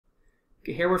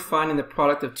Okay, here we're finding the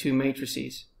product of two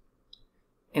matrices.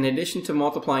 In addition to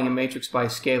multiplying a matrix by a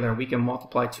scalar, we can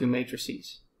multiply two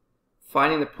matrices.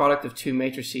 Finding the product of two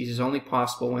matrices is only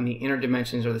possible when the inner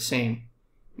dimensions are the same,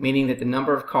 meaning that the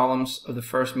number of columns of the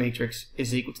first matrix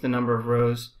is equal to the number of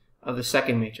rows of the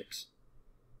second matrix.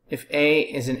 If A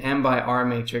is an M by R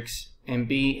matrix and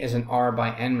B is an R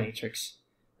by N matrix,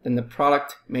 then the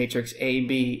product matrix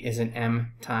AB is an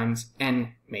M times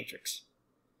N matrix.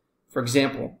 For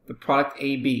example, the product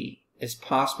AB is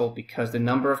possible because the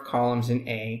number of columns in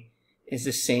A is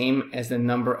the same as the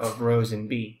number of rows in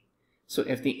B. So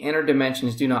if the inner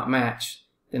dimensions do not match,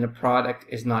 then the product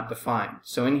is not defined.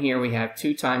 So in here we have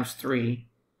 2 times 3,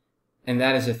 and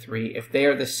that is a 3. If they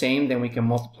are the same, then we can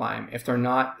multiply them. If they're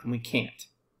not, then we can't.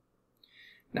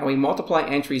 Now we multiply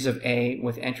entries of A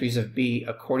with entries of B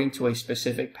according to a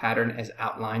specific pattern as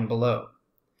outlined below.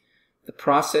 The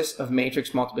process of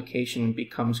matrix multiplication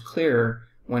becomes clearer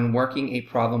when working a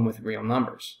problem with real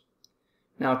numbers.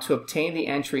 Now to obtain the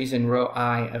entries in row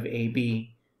I of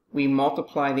AB, we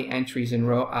multiply the entries in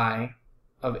row I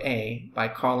of A by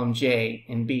column J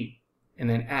in B, and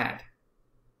then add.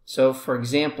 So for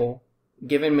example,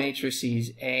 given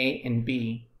matrices A and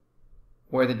B,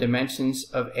 where the dimensions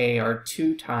of A are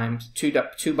 2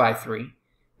 by 3,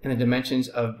 and the dimensions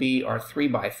of B are 3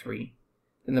 by 3,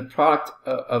 then the product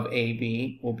of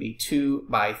AB will be 2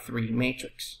 by 3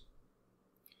 matrix.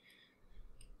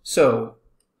 So,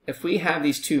 if we have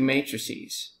these two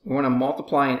matrices, we want to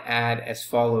multiply and add as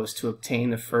follows to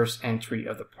obtain the first entry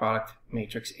of the product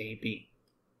matrix AB.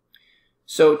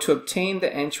 So, to obtain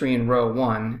the entry in row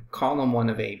 1, column 1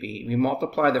 of AB, we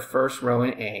multiply the first row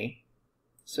in A.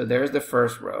 So there's the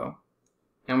first row,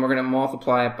 and we're going to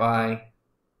multiply it by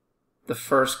the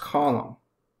first column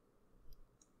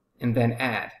and then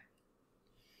add.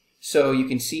 So you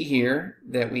can see here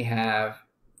that we have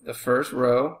the first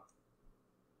row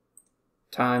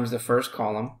times the first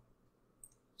column.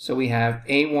 So we have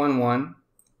A11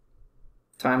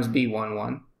 times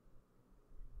B11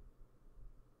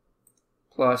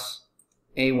 plus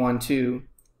A12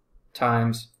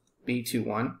 times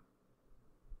B21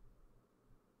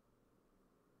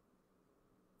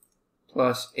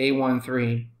 plus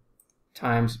A13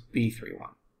 times B31.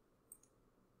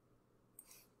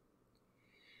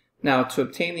 Now to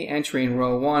obtain the entry in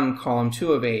row 1, column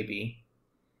 2 of AB,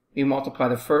 we multiply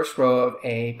the first row of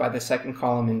A by the second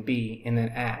column in B and then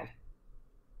add.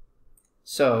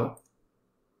 So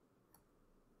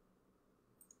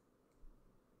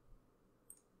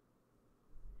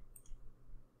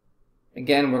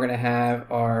again, we're going to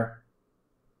have our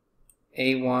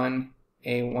A1,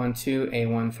 A12,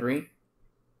 A13.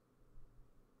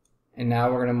 And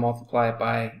now we're going to multiply it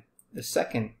by the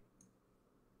second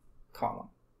column.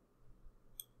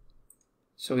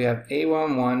 So we have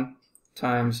A11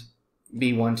 times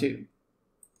B12.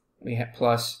 We have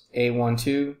plus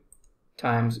A12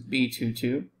 times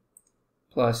B22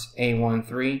 plus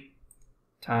A13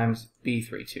 times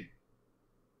B32.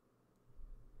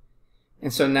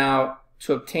 And so now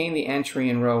to obtain the entry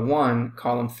in row 1,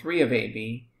 column 3 of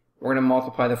AB, we're going to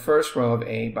multiply the first row of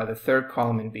A by the third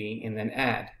column in B and then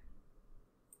add.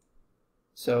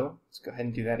 So let's go ahead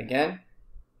and do that again.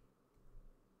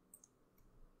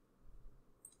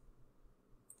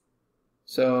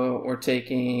 So we're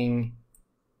taking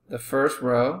the first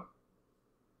row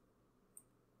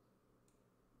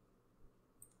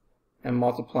and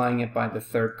multiplying it by the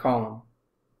third column.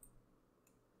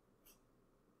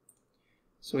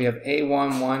 So we have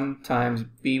A11 times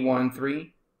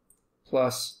B13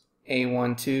 plus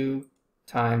A12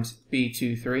 times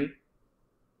B23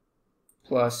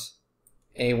 plus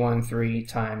A13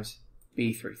 times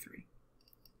B33.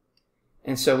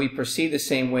 And so we proceed the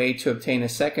same way to obtain the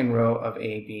second row of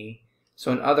AB.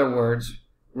 So in other words,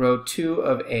 row 2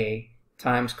 of A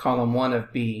times column 1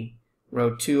 of B,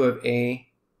 row 2 of A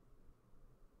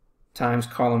times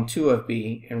column 2 of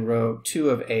B, and row 2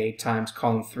 of A times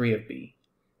column 3 of B.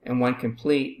 And when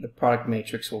complete, the product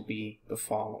matrix will be the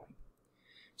following.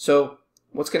 So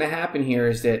what's going to happen here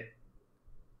is that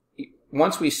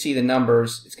once we see the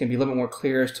numbers, it's going to be a little bit more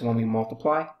clear as to when we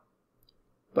multiply.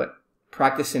 But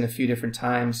practicing a few different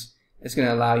times is going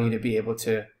to allow you to be able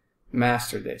to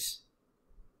master this.